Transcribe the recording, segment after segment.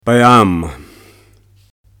پیام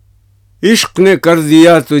عشق نے کر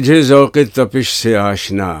دیا تجھے ذوق تپش سے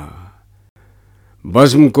آشنا،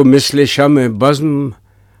 بزم کو مثل شمع بزم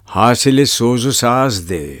حاصل سوز و ساز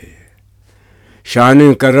دے،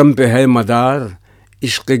 شان کرم پہ ہے مدار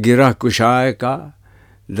عشق گرہ کشائے کا،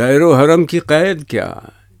 دائر و حرم کی قید کیا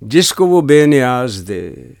جس کو وہ بے نیاز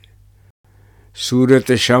دے،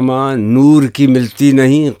 صورت شمع نور کی ملتی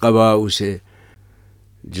نہیں قبا اسے،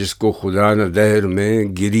 جس کو خدا نہ دہر میں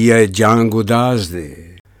گریہ جاں گداز دے،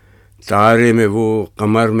 تارے میں وہ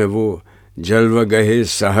قمر میں وہ جلوہ گہے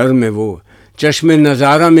سحر میں وہ، چشم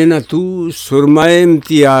نظارہ میں نہ تو سرمائے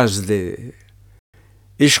امتیاز دے،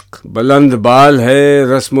 عشق بلند بال ہے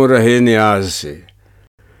رسم و رہے نیاز سے،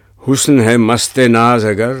 حسن ہے مست ناز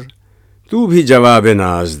اگر تو بھی جواب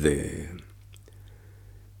ناز دے،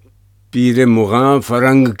 پیر مغاں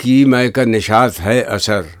فرنگ کی میں کا نشاط ہے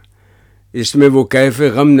اثر، اس میں وہ کیف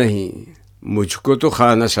غم نہیں مجھ کو تو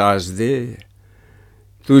خانہ ساز دے،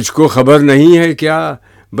 تجھ کو خبر نہیں ہے کیا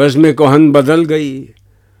بزم کہن بدل گئی،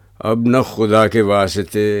 اب نہ خدا کے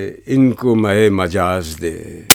واسطے ان کو مہ مجاز دے۔